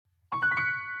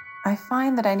I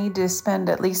find that I need to spend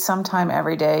at least some time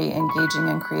every day engaging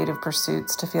in creative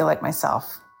pursuits to feel like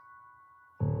myself.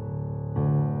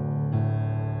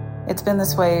 It's been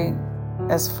this way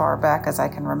as far back as I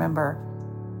can remember.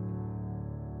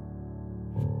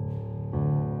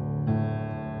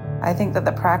 I think that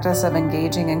the practice of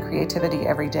engaging in creativity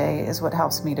every day is what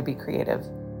helps me to be creative.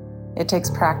 It takes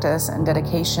practice and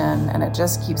dedication, and it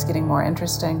just keeps getting more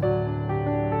interesting.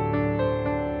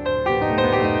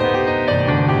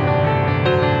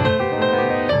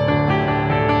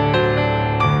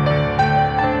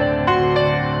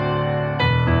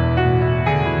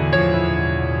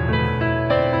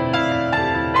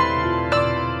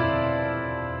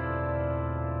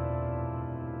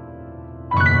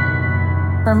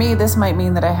 For me, this might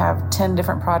mean that I have 10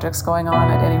 different projects going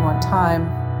on at any one time,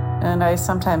 and I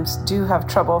sometimes do have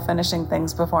trouble finishing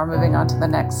things before moving on to the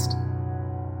next.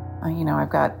 I've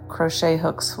got crochet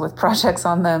hooks with projects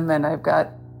on them, and I've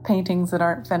got paintings that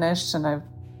aren't finished, and I've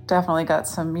definitely got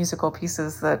some musical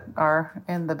pieces that are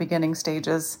in the beginning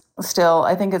stages. Still,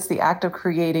 I think it's the act of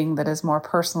creating that is more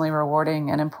personally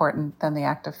rewarding and important than the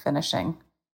act of finishing.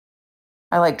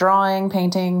 I like drawing,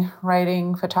 painting,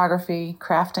 writing, photography,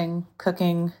 crafting,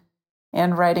 cooking,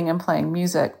 and writing and playing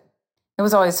music. It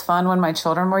was always fun when my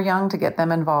children were young to get them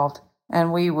involved.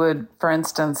 And we would, for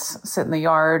instance, sit in the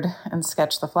yard and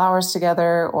sketch the flowers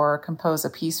together or compose a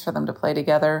piece for them to play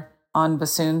together on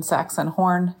bassoon, sax, and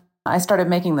horn. I started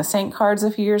making the saint cards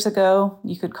a few years ago.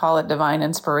 You could call it divine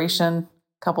inspiration,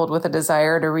 coupled with a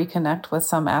desire to reconnect with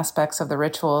some aspects of the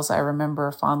rituals I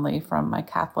remember fondly from my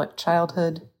Catholic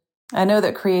childhood. I know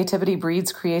that creativity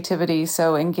breeds creativity,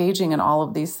 so engaging in all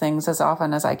of these things as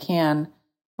often as I can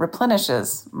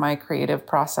replenishes my creative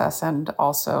process and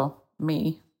also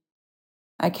me.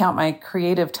 I count my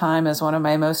creative time as one of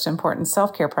my most important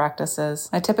self-care practices.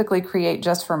 I typically create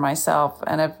just for myself,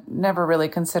 and I've never really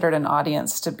considered an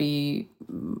audience to be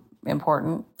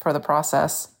important for the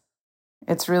process.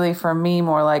 It's really, for me,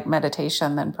 more like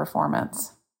meditation than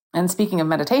performance. And speaking of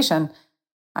meditation,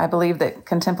 I believe that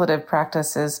contemplative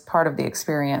practice is part of the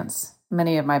experience.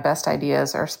 Many of my best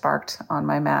ideas are sparked on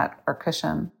my mat or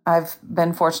cushion. I've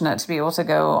been fortunate to be able to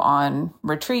go on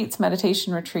retreats,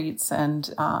 meditation retreats, and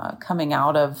coming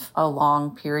out of a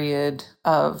long period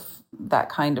of that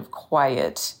kind of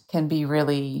quiet can be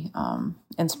really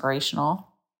inspirational.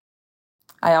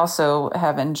 I also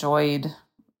have enjoyed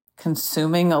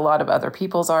consuming a lot of other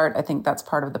people's art. I think that's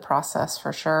part of the process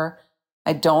for sure.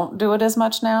 I don't do it as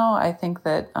much now. I think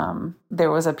that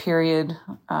there was a period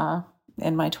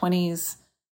in my 20s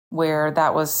where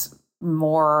that was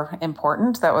more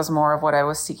important. That was more of what I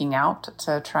was seeking out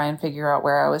to try and figure out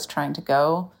where I was trying to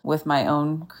go with my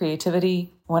own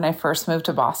creativity. When I first moved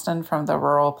to Boston from the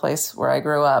rural place where I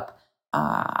grew up,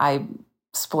 I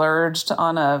splurged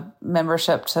on a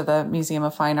membership to the Museum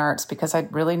of Fine Arts because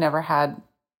I'd really never had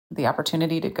the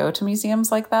opportunity to go to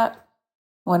museums like that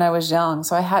when I was young.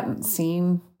 So I hadn't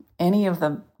seen any of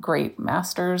the great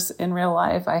masters in real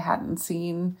life. I hadn't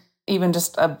seen even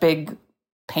just a big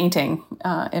painting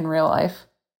in real life.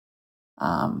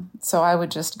 So I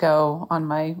would just go on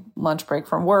my lunch break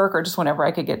from work or just whenever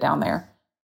I could get down there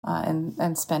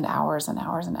and spend hours and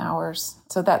hours and hours.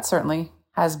 So that certainly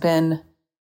has been,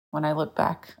 when I look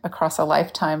back across a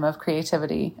lifetime of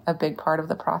creativity, a big part of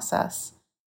the process.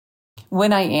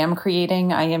 When I am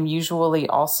creating, I am usually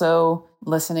also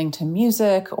listening to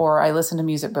music, or I listen to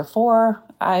music before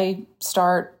I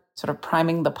start, sort of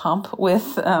priming the pump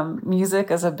with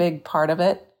music as a big part of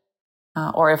it.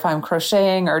 Or if I'm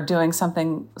crocheting or doing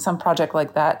some project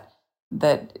like that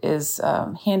is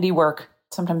handiwork,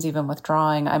 sometimes even with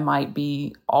drawing, I might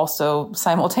be also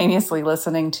simultaneously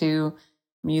listening to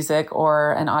music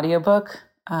or an audiobook.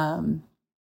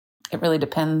 It really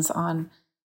depends on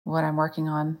what I'm working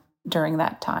on during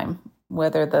that time,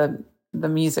 whether the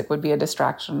music would be a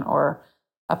distraction or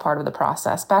a part of the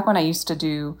process. Back when I used to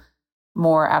do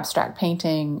more abstract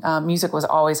painting, music was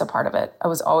always a part of it. I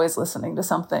was always listening to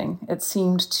something. It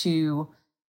seemed to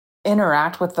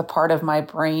interact with the part of my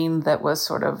brain that was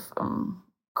sort of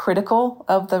critical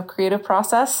of the creative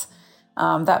process.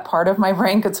 That part of my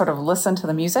brain could sort of listen to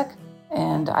the music,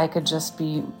 and I could just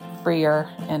be freer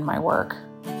in my work.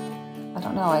 I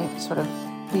don't know, I sort of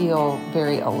feel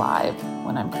very alive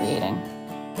when I'm creating.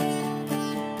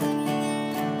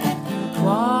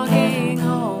 Walking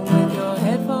home with your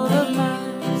head full of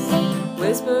miles,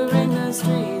 whispering the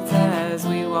streets as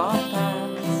we walk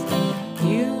past.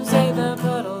 You say the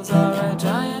puddles are a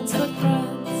giant's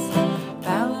footprints,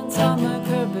 balanced on the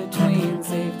curb between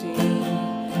safety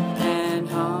and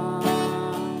harm.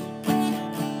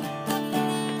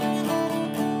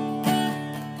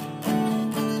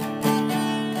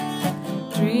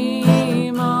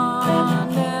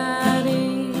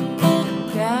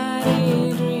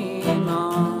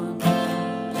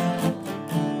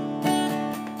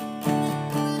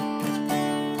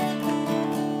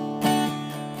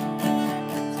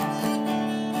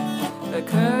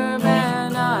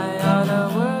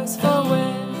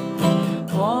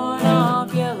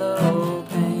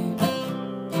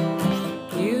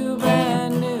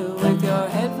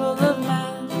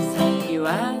 You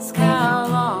ask how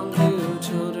long do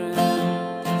children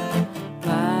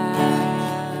last?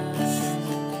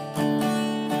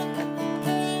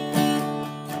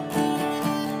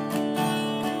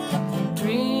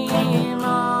 Dream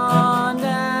on,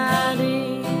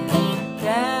 Daddy,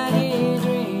 Daddy,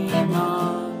 dream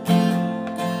on.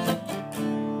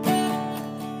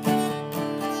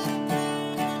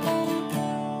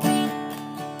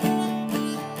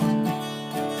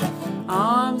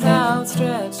 Arms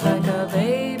outstretched like a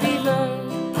baby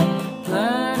bird,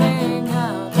 learning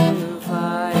how to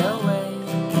fly away.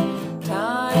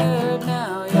 Tired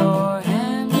now, your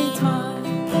hand needs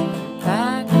mine.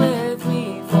 Back with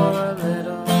me for a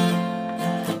little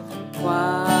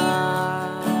while.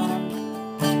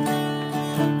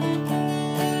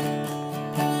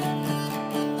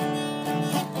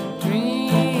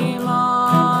 Dream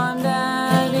on,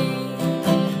 Daddy,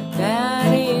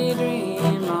 Daddy,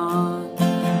 dream on.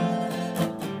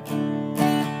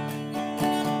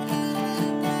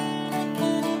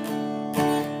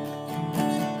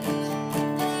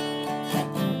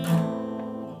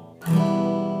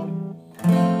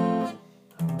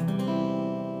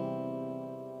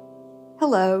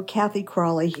 Hello, Kathy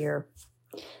Crawley here.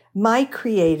 My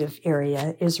creative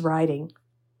area is writing.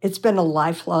 It's been a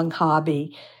lifelong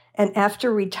hobby, and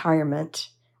after retirement,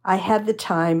 I had the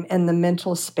time and the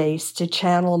mental space to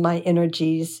channel my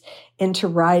energies into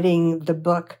writing the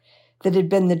book that had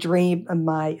been the dream of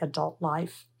my adult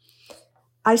life.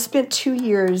 I spent 2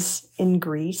 years in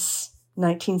Greece,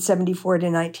 1974 to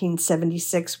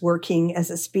 1976, working as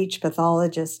a speech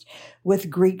pathologist with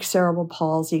Greek cerebral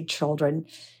palsy children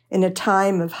in a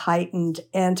time of heightened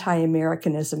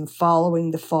anti-Americanism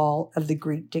following the fall of the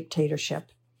Greek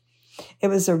dictatorship. It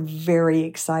was a very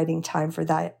exciting time for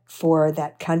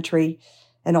that country,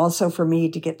 and also for me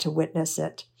to get to witness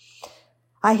it.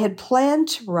 I had planned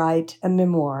to write a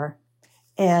memoir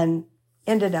and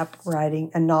ended up writing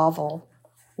a novel,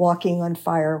 Walking on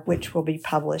Fire, which will be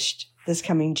published this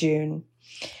coming June.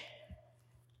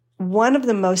 One of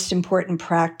the most important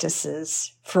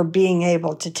practices for being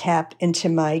able to tap into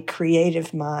my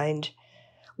creative mind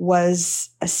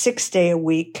was a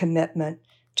 6-day-a-week commitment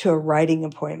to a writing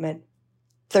appointment,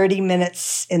 30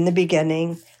 minutes in the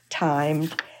beginning,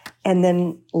 timed, and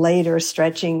then later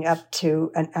stretching up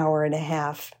to an hour and a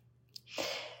half.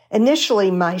 Initially,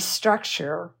 my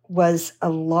structure was a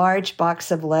large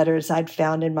box of letters I'd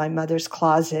found in my mother's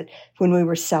closet when we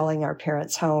were selling our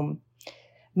parents' home.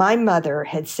 My mother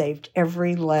had saved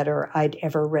every letter I'd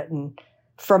ever written,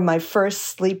 from my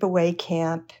first sleepaway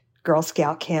camp, Girl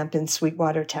Scout camp in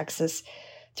Sweetwater, Texas,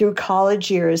 through college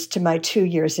years to my 2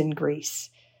 years in Greece.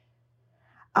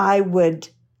 I would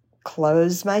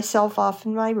close myself off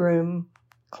in my room,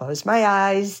 close my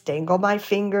eyes, dangle my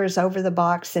fingers over the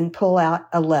box, and pull out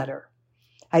a letter.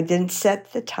 I then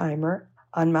set the timer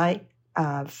on my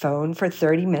phone for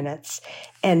 30 minutes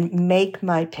and make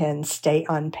my pen stay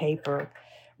on paper,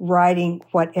 writing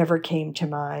whatever came to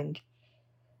mind.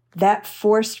 That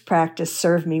forced practice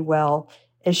served me well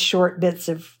as short bits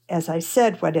of, as I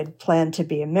said, what had planned to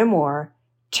be a memoir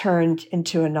turned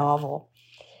into a novel.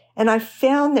 And I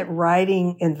found that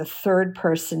writing in the third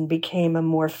person became a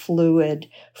more fluid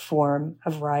form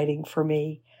of writing for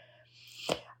me.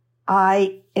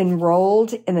 I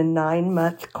enrolled in a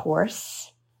 9-month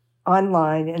course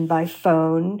online and by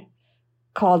phone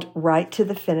called Write to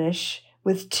the Finish,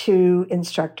 with 2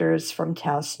 instructors from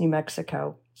Taos, New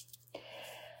Mexico.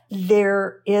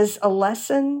 There is a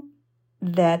lesson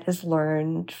that is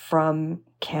learned from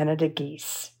Canada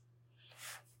geese.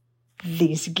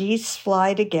 These geese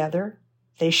fly together.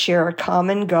 They share a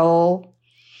common goal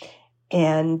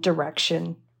and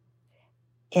direction,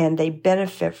 and they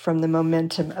benefit from the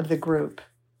momentum of the group.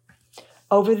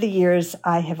 Over the years,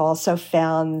 I have also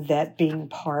found that being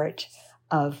part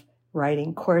of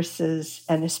writing courses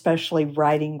and especially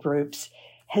writing groups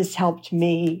has helped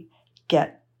me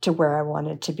get to where I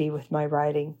wanted to be with my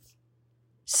writing.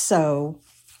 So,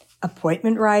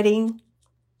 appointment writing,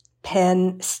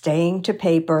 pen staying to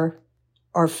paper,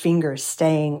 or fingers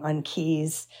staying on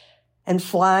keys, and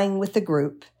flying with the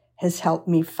group has helped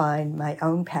me find my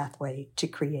own pathway to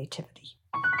creativity.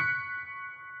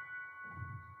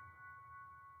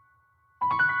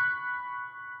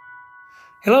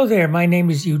 Hello there, my name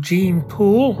is Eugene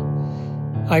Pool.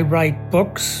 I write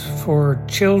books for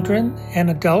children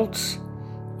and adults.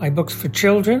 My books for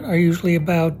children are usually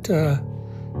about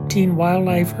teen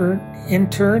wildlife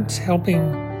interns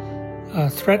helping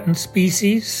threatened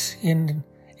species in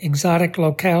exotic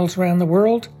locales around the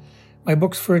world. My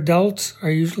books for adults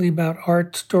are usually about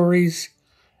art stories,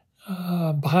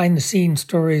 behind-the-scenes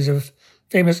stories of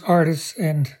famous artists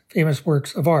and famous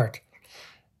works of art.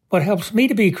 what helps me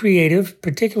to be creative,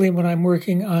 particularly when I'm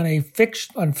working on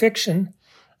fiction,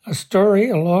 a story,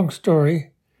 a long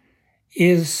story,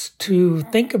 is to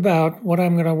think about what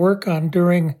I'm going to work on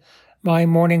during my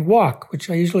morning walk, which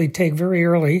I usually take very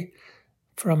early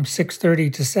from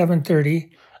 6:30 to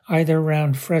 7:30, either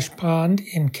around Fresh Pond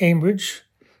in Cambridge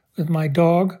with my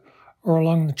dog or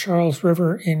along the Charles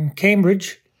River in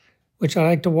Cambridge, which I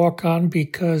like to walk on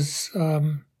because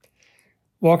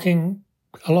walking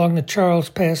along the Charles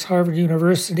past Harvard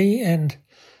University and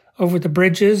over the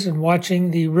bridges and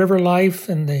watching the river life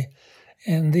and the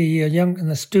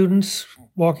students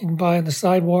walking by on the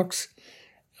sidewalks,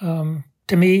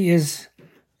 to me is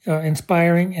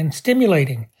inspiring and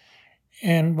stimulating.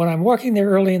 And when I'm walking there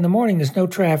early in the morning, there's no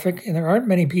traffic and there aren't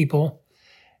many people,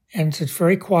 and so it's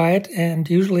very quiet, and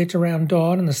usually it's around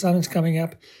dawn and the sun is coming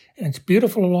up, and it's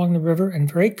beautiful along the river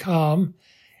and very calm,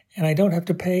 and I don't have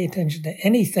to pay attention to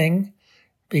anything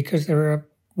because there are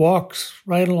walks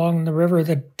right along the river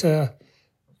that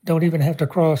don't even have to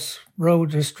cross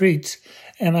roads or streets,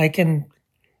 and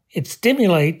it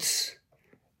stimulates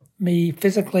me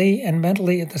physically and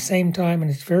mentally at the same time,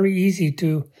 and it's very easy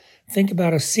to think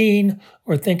about a scene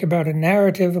or think about a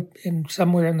narrative in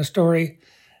somewhere in the story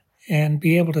and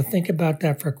be able to think about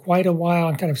that for quite a while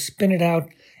and kind of spin it out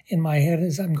in my head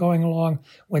as I'm going along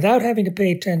without having to pay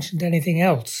attention to anything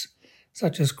else,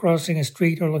 such as crossing a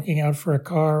street or looking out for a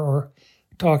car or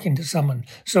talking to someone.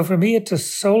 So for me, it's a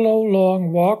solo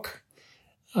long walk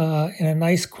in a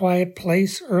nice quiet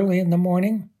place early in the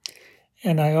morning.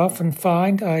 And I often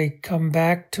find I come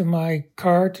back to my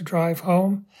car to drive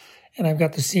home and I've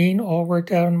got the scene all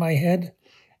worked out in my head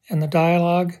and the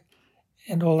dialogue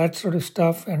and all that sort of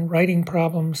stuff, and writing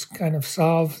problems kind of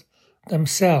solve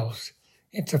themselves.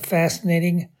 It's a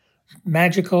fascinating,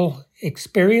 magical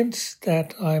experience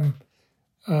that I'm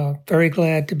very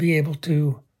glad to be able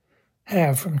to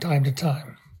have from time to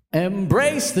time.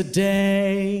 Embrace the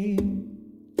day.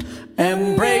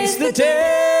 Embrace the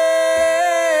day.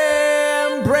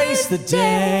 Embrace the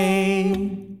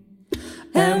day.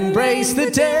 Embrace the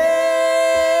day.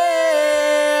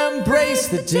 Embrace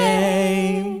the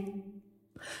day.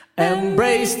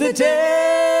 Embrace the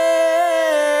day.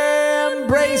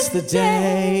 Embrace the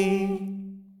day.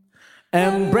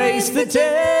 Embrace the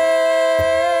day.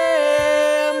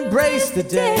 Embrace the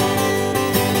day.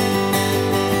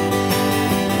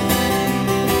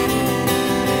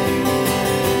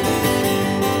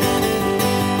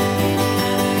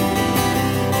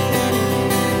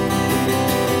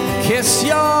 Kiss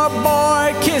your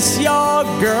boy, kiss your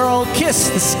girl, kiss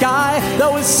the sky,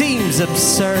 though it seems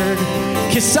absurd.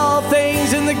 Kiss all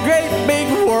things in the great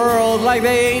big world like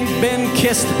they ain't been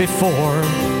kissed before.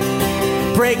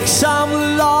 Break some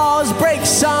laws, break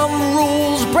some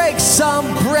rules, break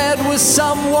some bread with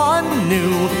someone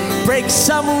new. Break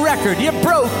some record you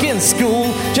broke in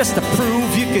school just to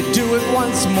prove you could do it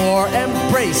once more.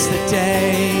 Embrace the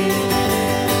day.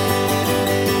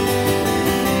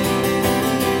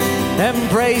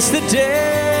 Embrace the day.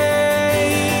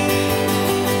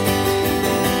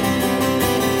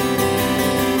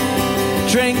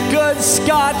 Drink good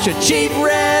scotch or cheap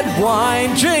red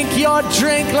wine. Drink your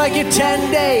drink like you're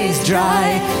 10 days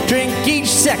dry. Drink each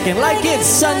second like it's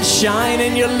sunshine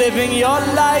and you're living your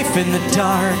life in the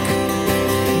dark.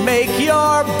 Make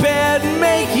your bed,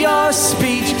 make your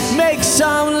speech. Make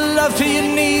some love till your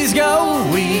knees go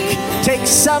weak. Take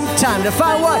some time to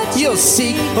find what you'll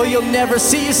seek, or you'll never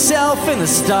see yourself in the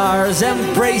stars.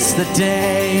 Embrace the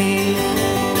day.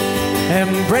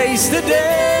 Embrace the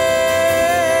day.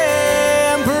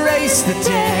 Embrace the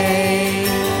day.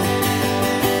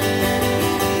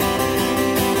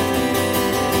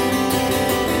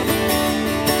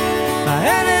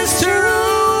 And it's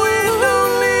true, we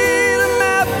don't need a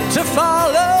map to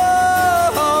follow.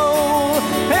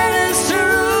 And it's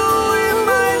true, we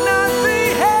might not be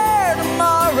here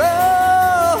tomorrow.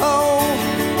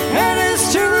 And it's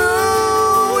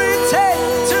true, we take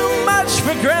too much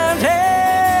for granted.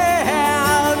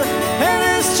 And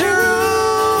it's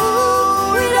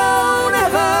true, we don't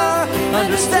ever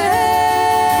understand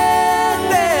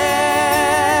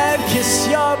it. Kiss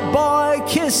your boy,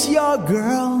 kiss your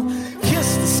girl.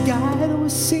 Kiss the sky, though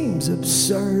it seems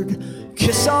absurd.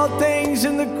 Kiss all things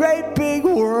in the great big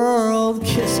world.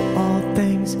 Kiss all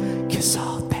things, kiss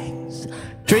all things.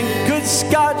 Drink good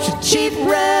scotch and cheap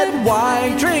red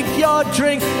wine. Drink your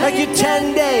drink like you're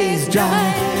 10 days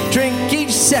dry. Drink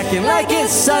each second like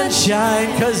it's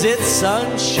sunshine, 'cause it's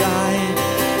sunshine.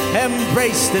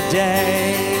 Embrace the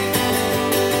day.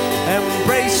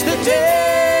 Embrace the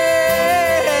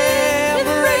day.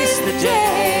 Embrace the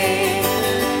day.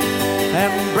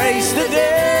 Embrace the day.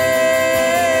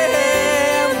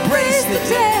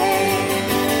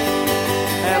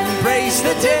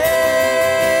 Embrace the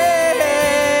day.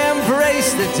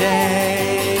 Embrace the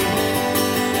day.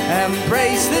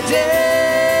 Embrace the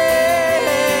day.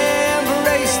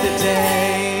 Embrace the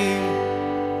day.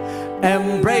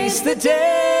 Embrace the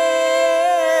day.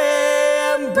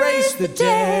 Embrace the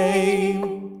day.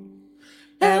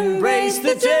 Embrace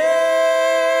the day.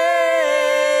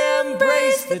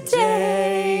 Embrace the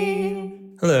day.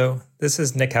 Hello, this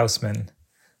is Nick Hausman.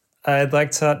 I'd like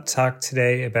to talk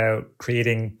today about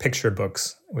creating picture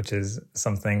books, which is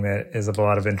something that is of a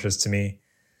lot of interest to me.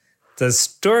 The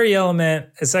story element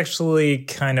is actually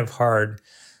kind of hard,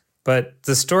 but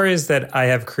the stories that I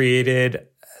have created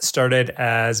started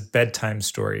as bedtime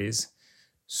stories.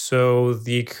 So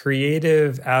the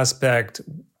creative aspect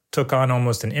took on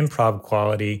almost an improv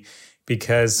quality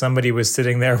because somebody was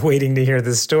sitting there waiting to hear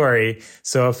the story.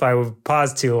 So if I would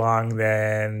pause too long,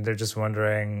 then they're just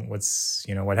wondering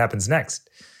what happens next.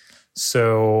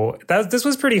 So this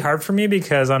was pretty hard for me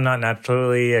because I'm not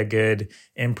naturally a good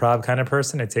improv kind of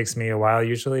person. It takes me a while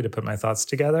usually to put my thoughts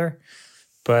together.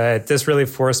 But this really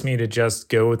forced me to just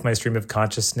go with my stream of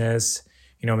consciousness,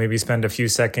 maybe spend a few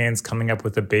seconds coming up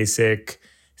with a basic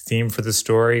theme for the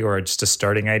story or just a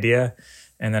starting idea,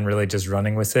 and then really just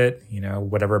running with it.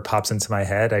 Whatever pops into my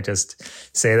head, I just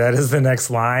say that as the next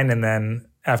line. And then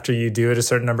after you do it a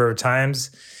certain number of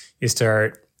times, you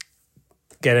start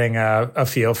getting a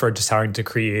feel for just how to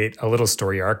create a little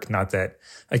story arc. Not that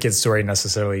a kid's story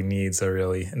necessarily needs a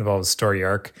really involved story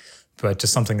arc, but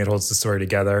just something that holds the story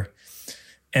together.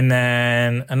 And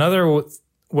then another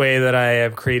way that I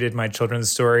have created my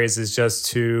children's stories is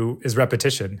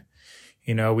repetition.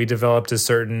 We developed a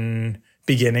certain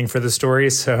beginning for the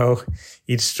story. So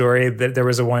each story, there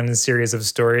was one series of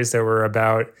stories that were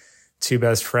about two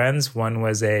best friends. One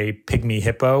was a pygmy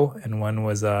hippo and one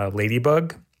was a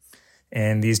ladybug.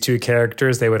 And these two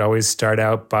characters, they would always start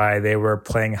out they were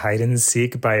playing hide and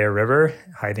seek by a river,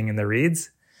 hiding in the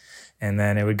reeds. And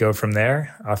then it would go from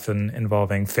there, often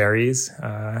involving fairies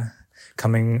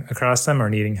coming across them or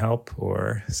needing help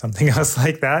or something else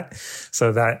like that.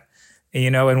 So that,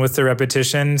 and with the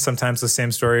repetition, sometimes the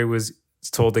same story was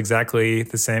told exactly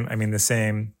the same. The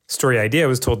same story idea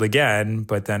was told again,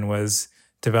 but then was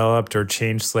developed or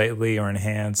changed slightly or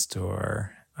enhanced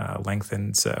or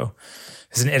lengthened. So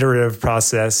it's an iterative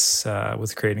process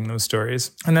with creating those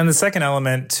stories. And then the second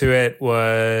element to it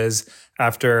was,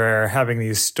 after having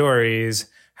these stories,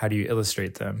 how do you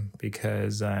illustrate them?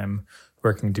 Because I'm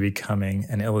working to becoming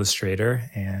an illustrator.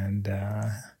 And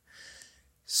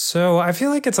so I feel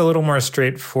like it's a little more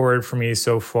straightforward for me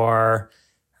so far.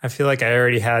 I feel like I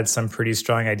already had some pretty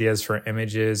strong ideas for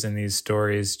images in these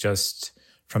stories just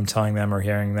from telling them or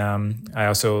hearing them. I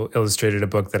also illustrated a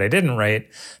book that I didn't write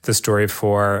the story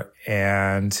for.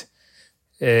 And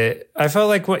I felt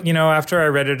like after I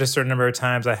read it a certain number of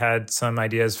times, I had some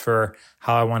ideas for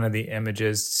how I wanted the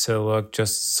images to look,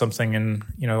 just something in,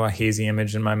 a hazy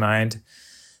image in my mind.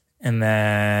 And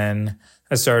then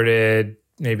I started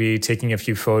maybe taking a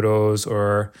few photos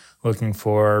or looking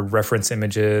for reference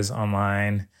images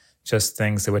online, just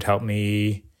things that would help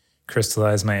me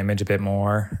crystallize my image a bit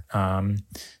more,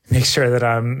 make sure that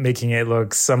I'm making it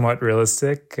look somewhat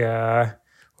realistic or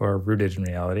rooted in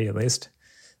reality at least.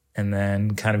 And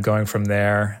then kind of going from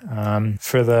there.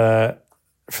 For the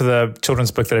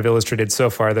children's book that I've illustrated so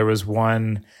far, there was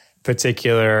one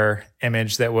particular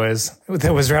image that was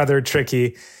rather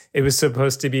tricky. It was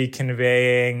supposed to be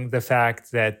conveying the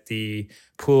fact that the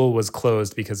pool was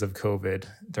closed because of COVID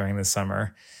during the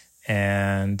summer.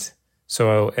 And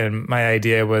my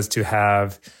idea was to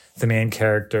have the main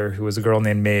character, who was a girl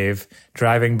named Maeve,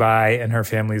 driving by in her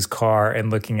family's car and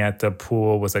looking at the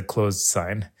pool with a closed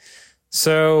sign.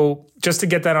 So just to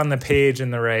get that on the page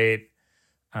in the right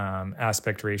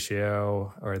aspect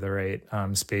ratio or the right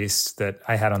space that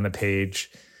I had on the page,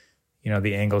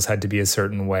 the angles had to be a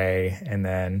certain way. And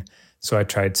then, so I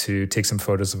tried to take some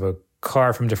photos of a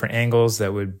car from different angles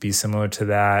that would be similar to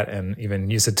that, and even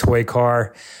use a toy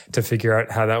car to figure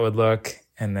out how that would look.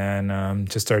 And then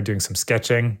just started doing some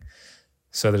sketching.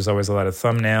 So there's always a lot of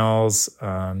thumbnails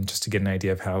just to get an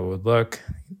idea of how it would look,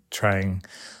 trying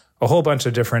a whole bunch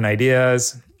of different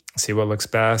ideas, see what looks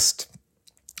best.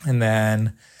 And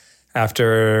then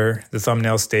after the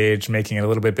thumbnail stage, making it a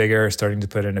little bit bigger, starting to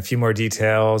put in a few more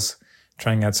details,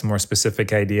 trying out some more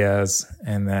specific ideas.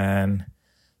 And then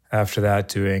after that,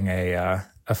 doing a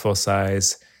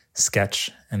full-size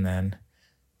sketch and then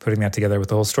putting that together with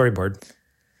the whole storyboard.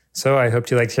 So I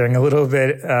hope you liked hearing a little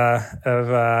bit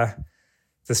of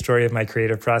the story of my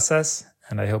creative process.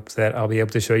 And I hope that I'll be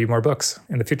able to show you more books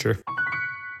in the future.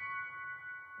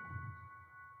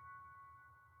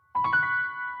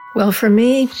 Well, for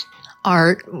me,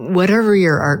 art, whatever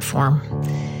your art form,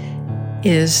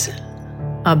 is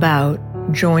about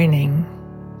joining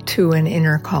to an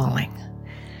inner calling.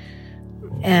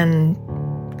 And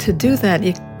to do that,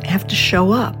 you have to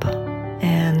show up.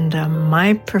 And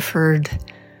my preferred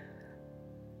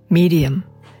medium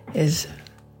is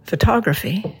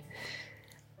photography.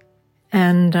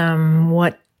 And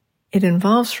what it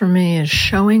involves for me is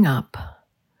showing up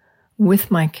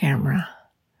with my camera.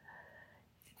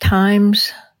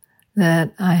 Times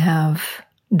that I have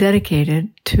dedicated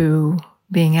to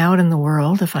being out in the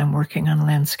world, if I'm working on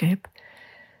landscape,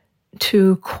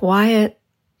 to quiet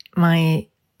my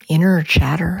inner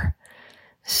chatter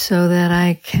so that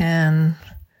I can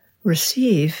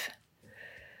receive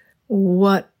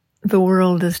what the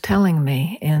world is telling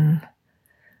me in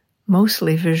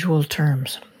mostly visual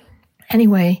terms.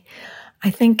 Anyway, I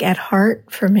think at heart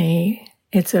for me,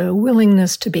 it's a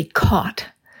willingness to be caught,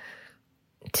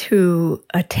 to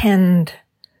attend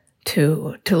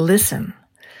to listen,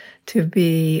 to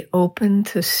be open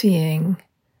to seeing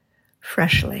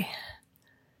freshly.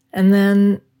 And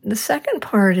then the second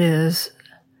part is,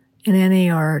 in any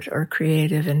art or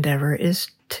creative endeavor, is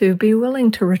to be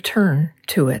willing to return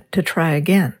to it, to try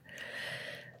again,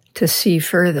 to see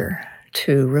further,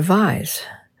 to revise,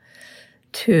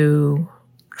 to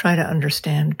try to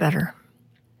understand better,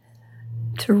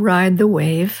 to ride the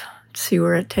wave, see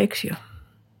where it takes you,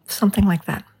 something like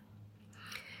that.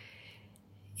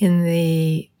 In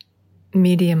the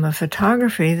medium of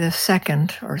photography, the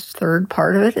second or third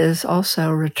part of it is also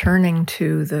returning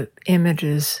to the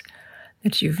images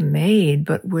that you've made,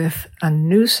 but with a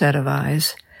new set of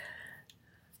eyes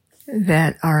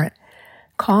that are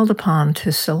called upon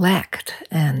to select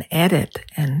and edit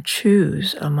and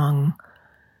choose among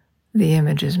the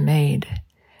images made.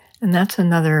 And that's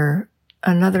another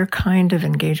kind of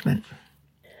engagement.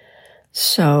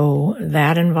 So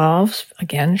that involves,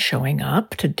 again, showing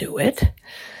up to do it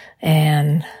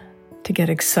and to get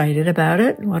excited about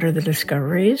it. What are the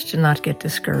discoveries? To not get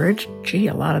discouraged. Gee,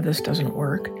 a lot of this doesn't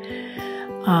work.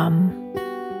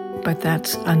 But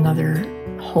that's another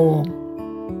whole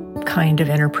kind of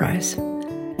enterprise.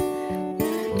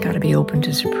 Got to be open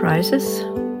to surprises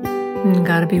and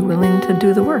got to be willing to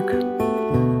do the work.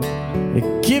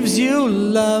 It gives you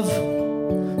love,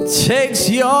 takes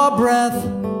your breath,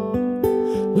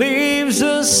 leaves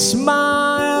a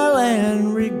smile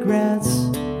and regrets.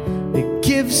 It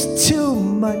gives too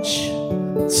much,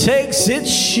 takes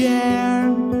its share,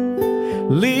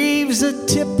 leaves a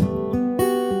tip,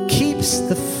 keeps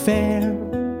the fare.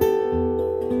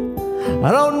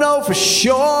 I don't know for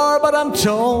sure, but I'm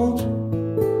told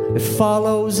it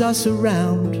follows us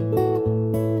around.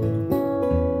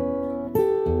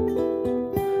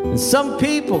 And some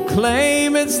people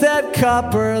claim it's that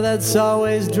copper that's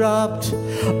always dropped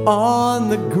on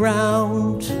the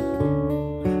ground.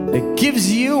 It gives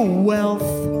you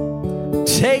wealth,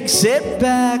 takes it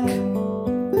back,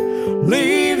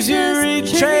 leaves you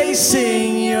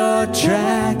retracing your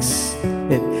tracks.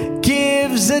 It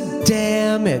gives a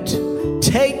damn, it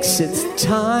takes its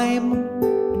time,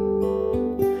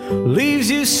 leaves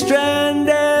you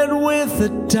stranded with a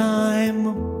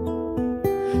dime.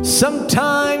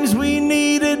 Sometimes we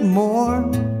need it more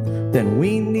than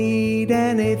we need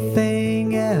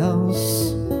anything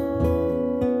else.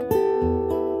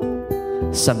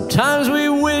 Sometimes we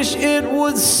wish it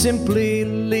would simply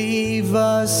leave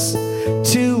us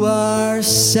to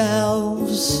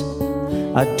ourselves.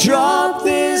 I drop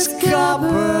this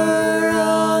copper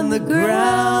on the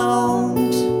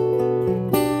ground.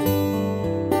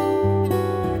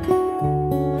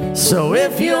 So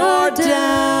if you're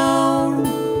down,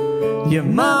 you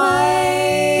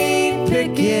might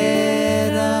pick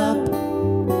it up.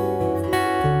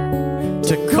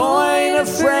 To coin a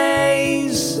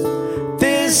phrase,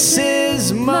 this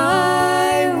is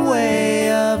my way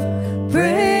of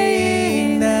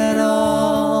praying that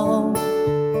all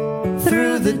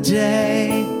through the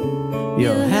day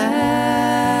you'll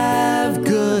have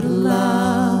good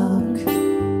luck.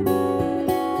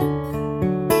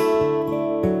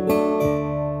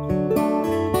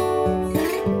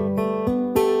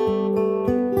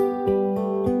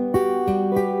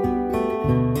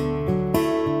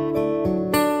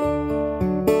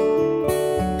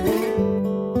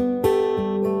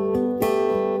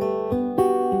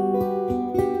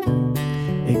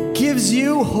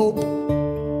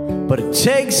 But it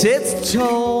takes its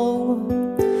toll,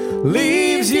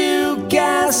 leaves you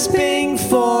gasping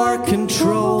for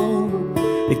control.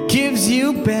 It gives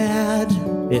you bad,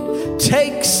 it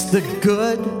takes the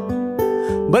good,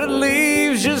 but it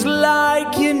leaves just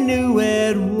like you knew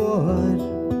it would.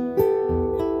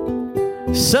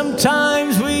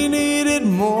 Sometimes we need it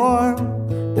more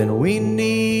than we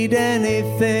need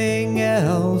anything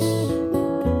else.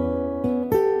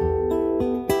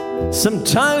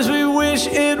 Sometimes we wish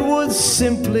it would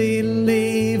simply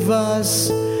leave us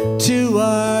to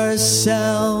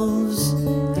ourselves.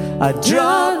 I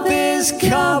drop this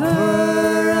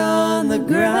copper on the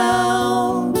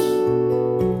ground.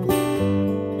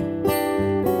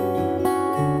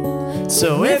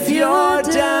 So if you're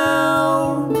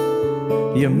down,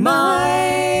 you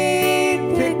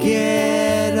might pick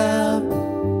it up.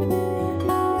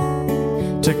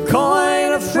 To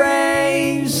coin a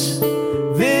phrase,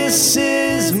 this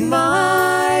is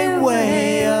my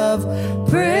way of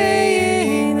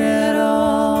praying it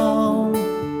all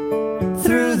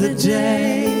through the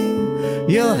day.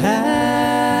 You'll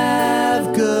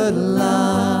have good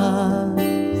luck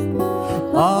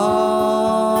all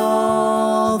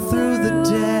through the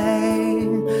day.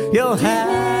 You'll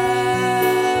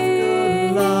have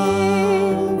good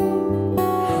luck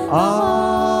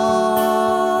all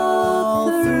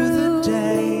through the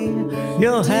day.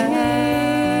 You'll have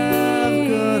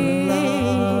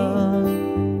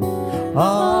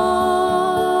all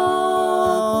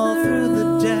through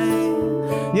the day.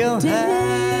 You'll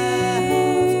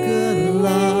have good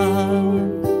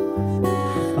luck.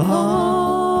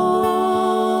 All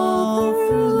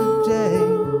through the day.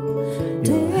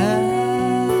 You'll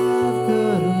have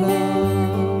good luck.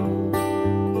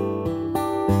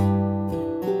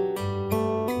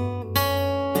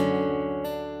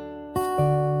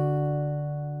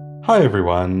 Hi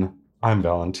everyone, I'm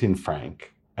Valentin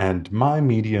Frank. And my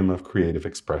medium of creative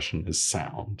expression is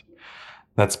sound.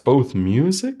 That's both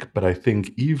music, but I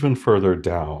think even further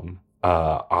down,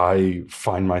 I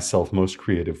find myself most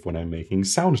creative when I'm making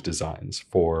sound designs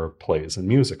for plays and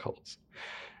musicals.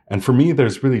 And for me,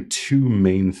 there's really two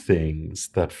main things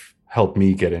that help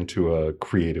me get into a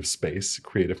creative space, a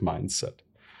creative mindset.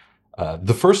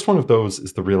 The first one of those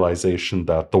is the realization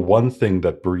that the one thing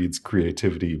that breeds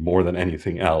creativity more than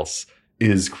anything else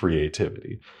is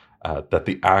creativity. That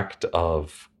the act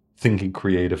of thinking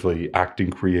creatively, acting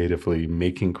creatively,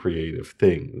 making creative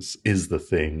things is the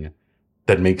thing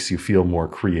that makes you feel more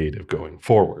creative going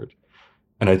forward.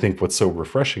 And I think what's so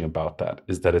refreshing about that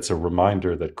is that it's a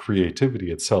reminder that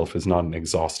creativity itself is not an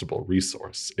exhaustible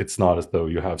resource. It's not as though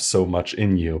you have so much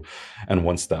in you, and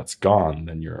once that's gone,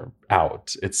 then you're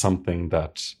out. It's something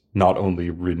that not only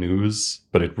renews,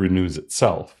 but it renews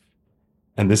itself.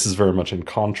 And this is very much in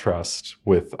contrast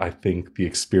with, I think, the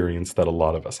experience that a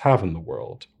lot of us have in the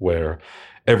world, where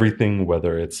everything,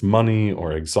 whether it's money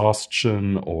or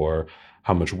exhaustion or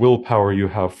how much willpower you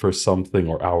have for something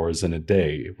or hours in a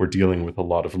day, we're dealing with a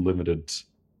lot of limited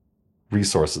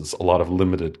resources, a lot of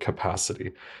limited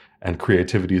capacity. And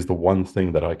creativity is the one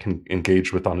thing that I can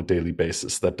engage with on a daily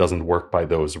basis that doesn't work by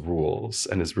those rules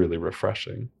and is really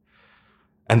refreshing.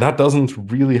 And that doesn't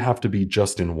really have to be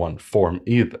just in one form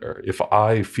either. If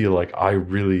I feel like I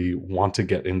really want to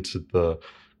get into the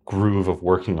groove of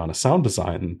working on a sound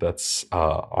design that's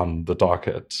on the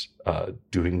docket,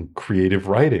 doing creative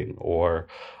writing or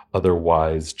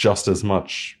otherwise just as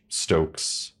much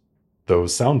stokes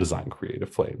those sound design creative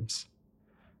flames.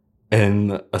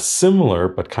 In a similar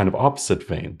but kind of opposite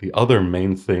vein, the other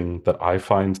main thing that I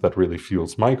find that really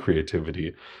fuels my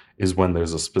creativity is when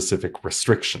there's a specific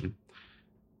restriction.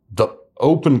 The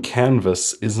open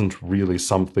canvas isn't really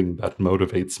something that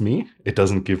motivates me. It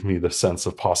doesn't give me the sense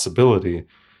of possibility.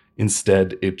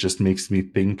 Instead, it just makes me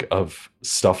think of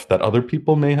stuff that other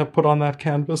people may have put on that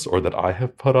canvas or that I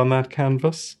have put on that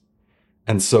canvas.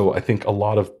 And so I think a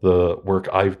lot of the work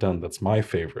I've done that's my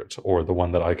favorite, or the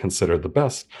one that I consider the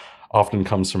best, often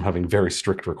comes from having very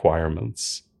strict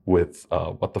requirements with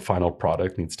what the final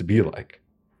product needs to be like.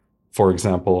 For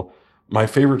example, my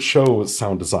favorite show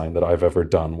sound design that I've ever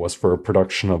done was for a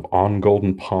production of On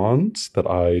Golden Pond that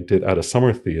I did at a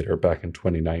summer theater back in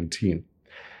 2019.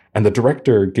 And the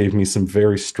director gave me some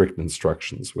very strict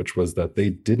instructions, which was that they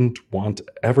didn't want to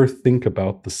ever think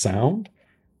about the sound,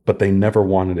 but they never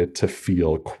wanted it to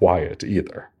feel quiet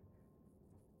either.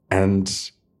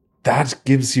 And that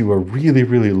gives you a really,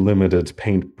 really limited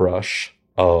paintbrush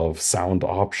of sound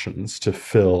options to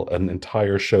fill an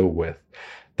entire show with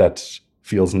that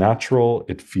feels natural,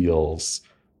 it feels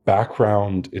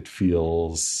background, it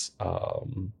feels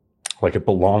like it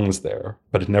belongs there,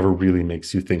 but it never really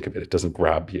makes you think of it. It doesn't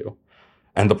grab you.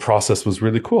 And the process was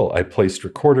really cool. I placed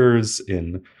recorders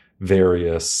in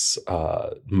various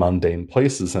mundane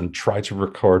places and tried to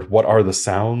record what are the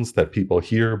sounds that people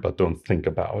hear but don't think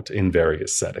about in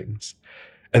various settings,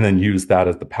 and then use that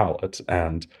as the palette.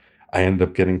 And I ended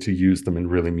up getting to use them in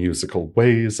really musical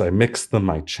ways. I mixed them,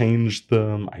 I changed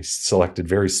them, I selected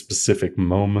very specific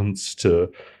moments to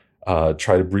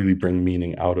try to really bring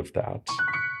meaning out of that.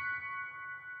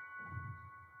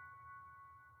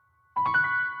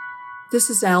 This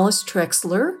is Alice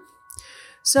Trexler.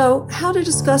 So, how to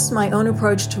discuss my own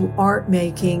approach to art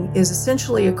making is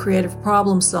essentially a creative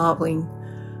problem-solving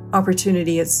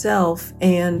opportunity itself,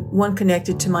 and one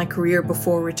connected to my career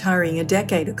before retiring a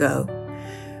decade ago.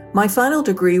 My final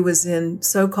degree was in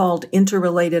so-called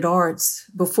interrelated arts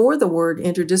before the word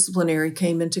interdisciplinary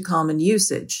came into common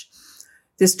usage.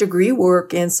 This degree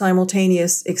work and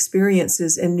simultaneous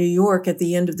experiences in New York at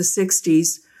the end of the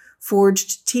 60s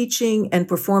forged teaching and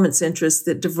performance interests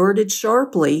that diverted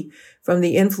sharply from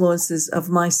the influences of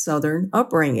my Southern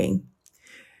upbringing.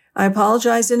 I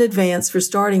apologize in advance for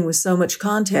starting with so much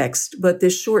context, but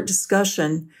this short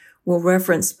discussion will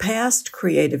reference past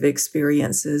creative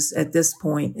experiences at this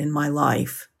point in my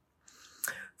life.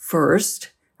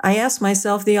 First, I asked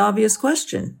myself the obvious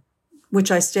question,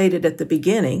 which I stated at the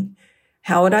beginning: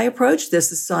 how would I approach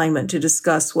this assignment to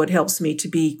discuss what helps me to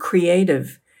be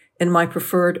creative in my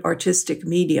preferred artistic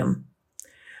medium?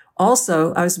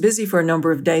 Also, I was busy for a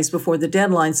number of days before the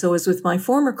deadline, so as with my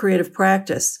former creative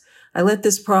practice, I let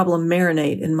this problem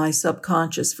marinate in my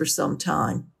subconscious for some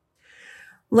time.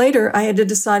 Later, I had to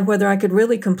decide whether I could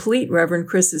really complete Reverend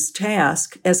Chris's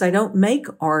task, as I don't make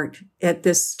art at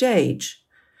this stage.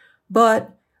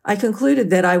 But I concluded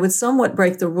that I would somewhat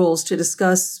break the rules to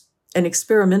discuss an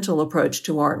experimental approach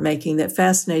to art making that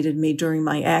fascinated me during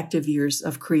my active years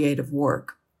of creative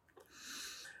work.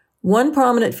 One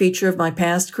prominent feature of my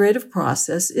past creative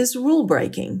process is rule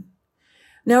breaking.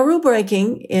 Now, rule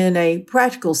breaking, in a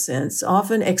practical sense,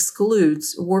 often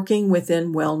excludes working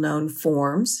within well-known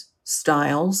forms,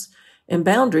 styles, and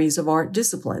boundaries of art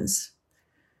disciplines.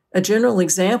 A general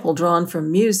example drawn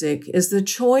from music is the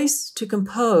choice to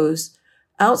compose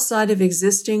outside of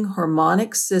existing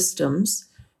harmonic systems,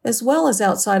 as well as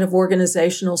outside of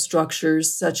organizational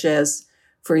structures such as,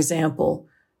 for example,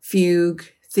 fugue,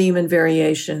 theme and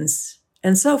variations,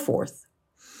 and so forth.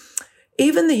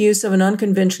 Even the use of an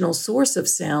unconventional source of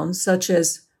sound, such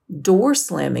as door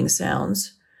slamming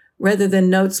sounds, rather than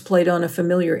notes played on a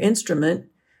familiar instrument,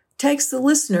 takes the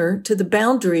listener to the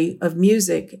boundary of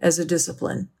music as a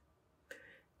discipline.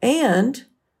 And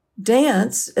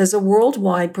dance, as a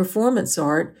worldwide performance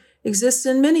art, exists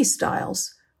in many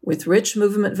styles, with rich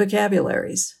movement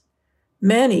vocabularies.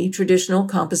 Many traditional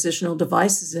compositional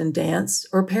devices in dance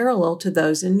are parallel to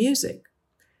those in music.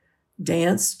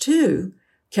 Dance, too,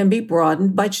 can be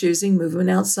broadened by choosing movement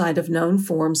outside of known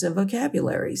forms and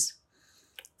vocabularies.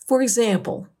 For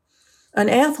example, an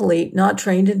athlete not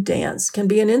trained in dance can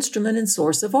be an instrument and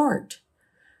source of art.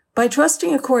 By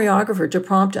trusting a choreographer to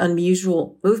prompt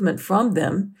unusual movement from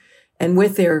them, and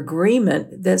with their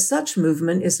agreement that such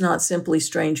movement is not simply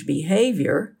strange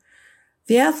behavior,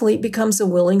 the athlete becomes a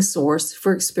willing source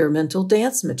for experimental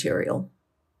dance material.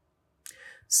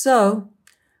 So,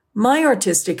 my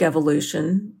artistic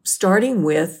evolution, starting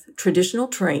with traditional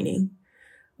training,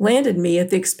 landed me at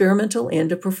the experimental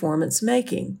end of performance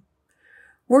making.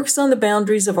 Works on the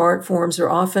boundaries of art forms are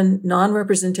often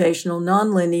non-representational,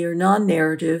 non-linear,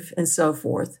 non-narrative, and so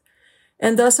forth,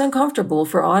 and thus uncomfortable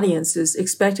for audiences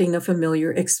expecting a familiar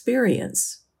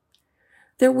experience.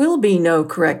 There will be no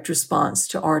correct response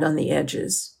to art on the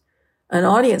edges. An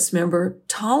audience member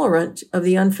tolerant of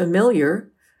the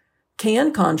unfamiliar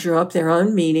can conjure up their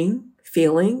own meaning,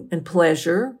 feeling, and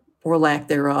pleasure, or lack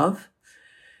thereof.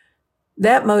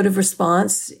 That mode of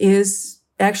response is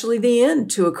actually the end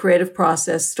to a creative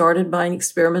process started by an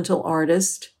experimental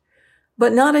artist,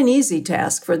 but not an easy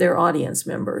task for their audience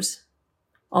members.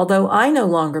 Although I no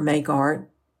longer make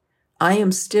art, I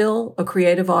am still a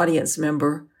creative audience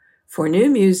member for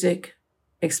new music,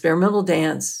 experimental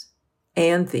dance,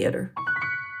 and theater.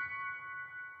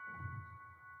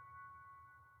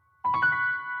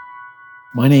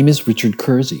 My name is Richard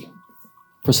Curzi.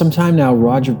 For some time now,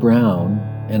 Roger Brown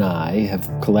and I have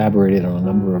collaborated on a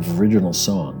number of original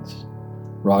songs.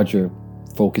 Roger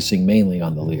focusing mainly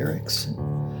on the lyrics,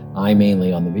 and I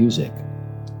mainly on the music,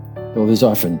 though there's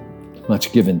often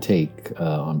much give and take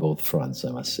on both fronts,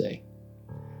 I must say.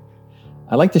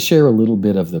 I'd like to share a little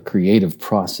bit of the creative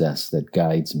process that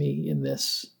guides me in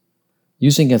this,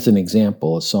 using as an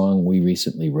example a song we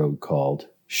recently wrote called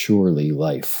Surely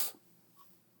Life.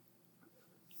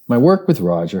 My work with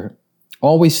Roger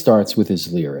always starts with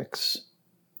his lyrics,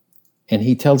 and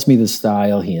he tells me the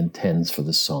style he intends for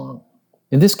the song.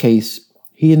 In this case,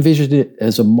 he envisioned it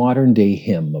as a modern-day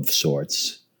hymn of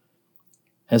sorts.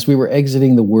 As we were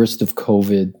exiting the worst of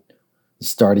COVID,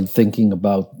 Started thinking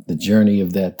about the journey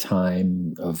of that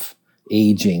time of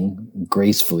aging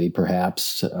gracefully,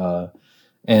 perhaps,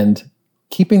 and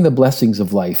keeping the blessings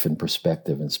of life in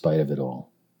perspective in spite of it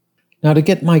all. Now, to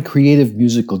get my creative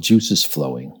musical juices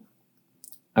flowing,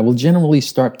 I will generally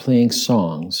start playing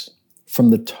songs from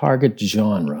the target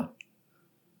genre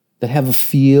that have a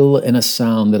feel and a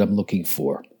sound that I'm looking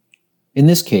for. In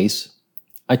this case,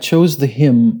 I chose the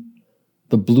hymn,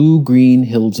 The Blue-Green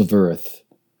Hills of Earth,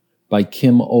 by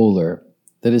Kim Oler,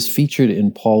 that is featured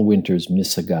in Paul Winter's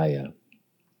Missagaya.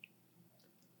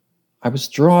 I was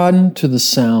drawn to the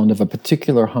sound of a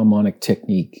particular harmonic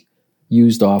technique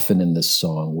used often in this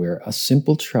song, where a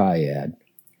simple triad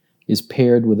is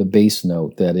paired with a bass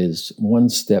note that is one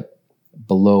step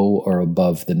below or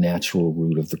above the natural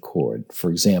root of the chord.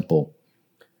 For example,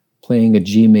 playing a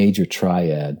G major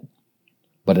triad,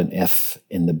 but an F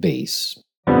in the bass,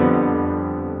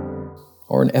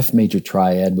 or an F major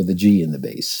triad with a G in the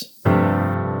bass.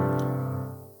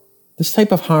 This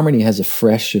type of harmony has a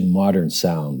fresh and modern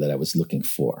sound that I was looking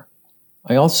for.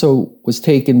 I also was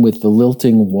taken with the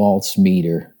lilting waltz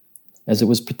meter, as it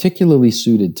was particularly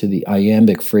suited to the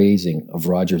iambic phrasing of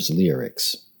Roger's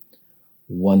lyrics.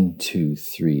 1, 2,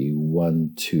 3,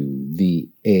 1, 2. The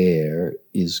air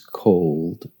is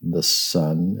cold, the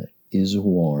sun is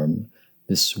warm,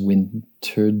 this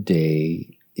winter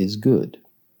day is good.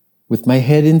 With my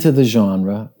head into the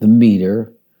genre, the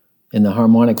meter, and the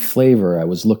harmonic flavor I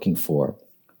was looking for,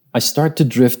 I start to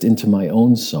drift into my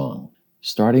own song,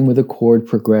 starting with a chord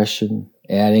progression,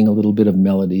 adding a little bit of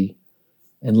melody,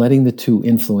 and letting the two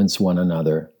influence one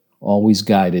another, always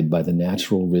guided by the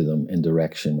natural rhythm and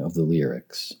direction of the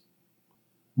lyrics.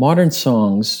 Modern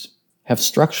songs have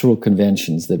structural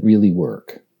conventions that really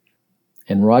work,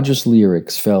 and Roger's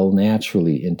lyrics fell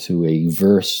naturally into a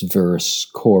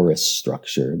verse-verse-chorus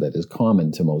structure that is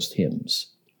common to most hymns.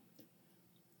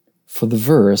 For the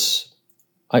verse,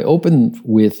 I opened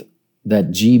with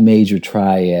that G major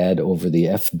triad over the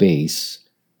F bass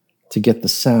to get the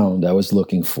sound I was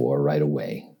looking for right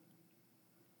away.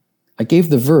 I gave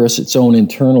the verse its own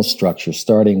internal structure,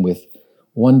 starting with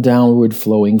one downward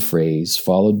flowing phrase,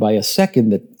 followed by a second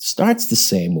that starts the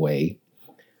same way,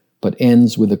 but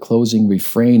ends with a closing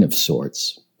refrain of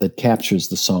sorts that captures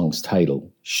the song's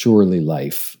title, Surely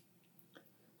Life.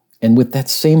 And with that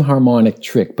same harmonic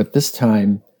trick, but this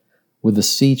time with a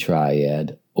C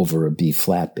triad over a B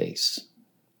flat bass.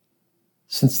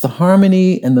 Since the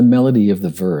harmony and the melody of the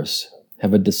verse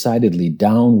have a decidedly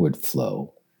downward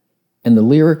flow, and the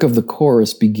lyric of the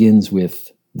chorus begins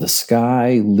with, "The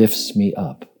sky lifts me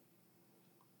up,"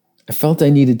 I felt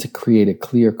I needed to create a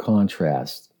clear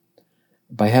contrast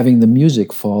by having the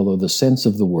music follow the sense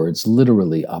of the words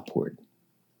literally upward.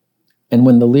 And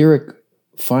when the lyric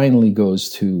finally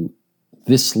goes to,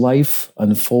 "This life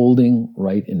unfolding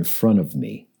right in front of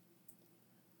me,"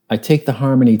 I take the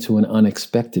harmony to an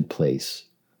unexpected place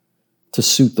to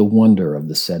suit the wonder of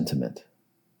the sentiment.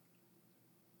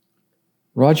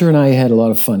 Roger and I had a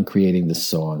lot of fun creating this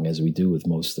song, as we do with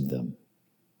most of them.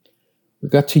 We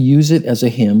got to use it as a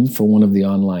hymn for one of the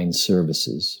online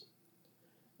services.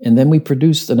 And then we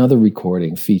produced another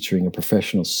recording featuring a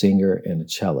professional singer and a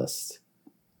cellist.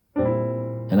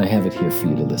 And I have it here for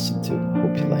you to listen to.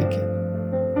 Hope you like it.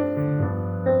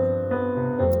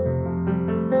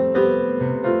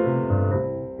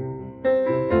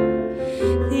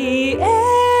 The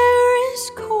air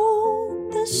is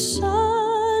cold, the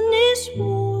sun is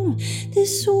warm,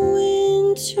 this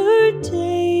winter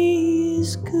day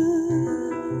is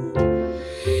good.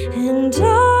 And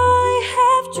I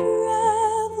have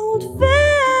traveled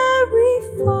very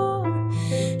far,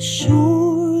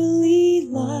 surely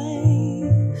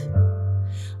life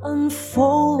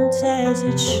unfolds as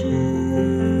it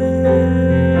should.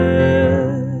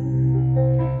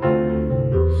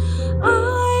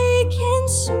 I can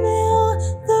smell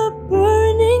the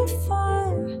burning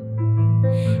fire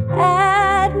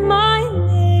at my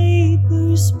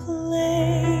neighbor's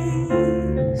place.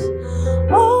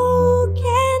 Oak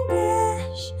and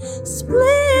ash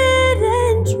split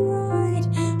and dried.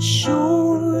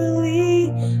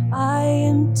 Surely I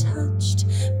am touched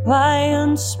by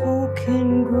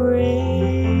unspoken grace.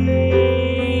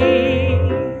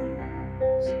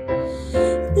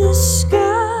 The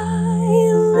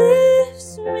sky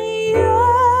lifts me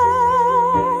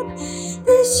up,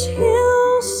 this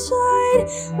hillside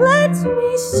lets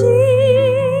me see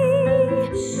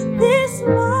this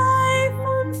life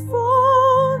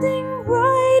unfolding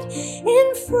right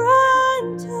in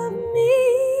front of me.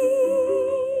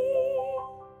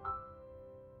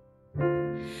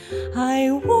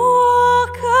 I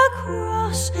walk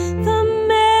across the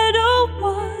meadow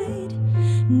wide,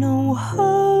 no hope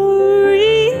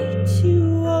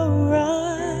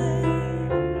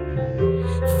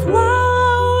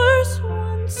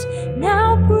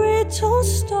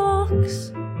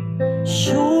thanks.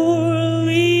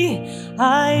 Surely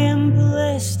I am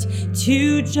blessed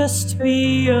to just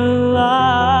be alive.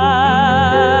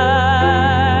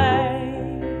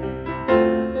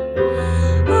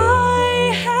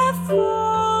 I have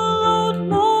followed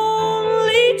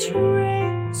lonely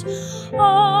trails.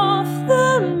 Off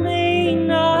the main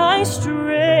I strayed,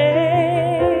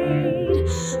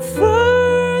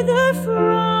 further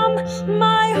from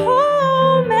my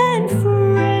home and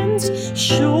friends.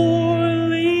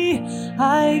 Surely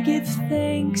I give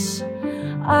thanks,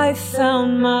 I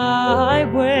found my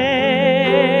way.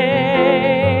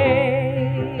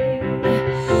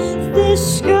 The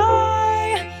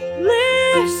sky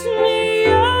lifts me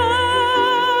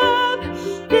up,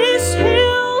 this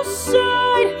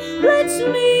hillside lets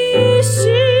me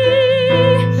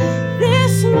see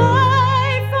this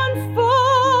life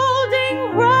unfolding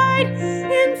right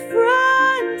in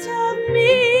front of me.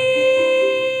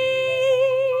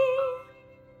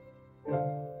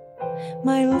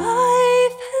 My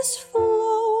life has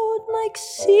flowed like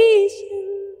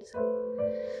seasons,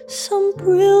 some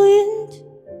brilliant,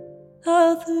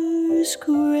 others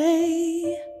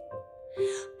gray.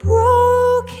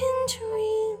 Broken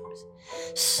dreams,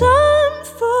 some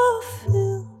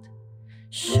fulfilled.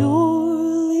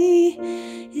 Surely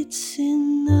it's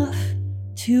enough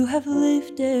to have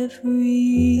lived every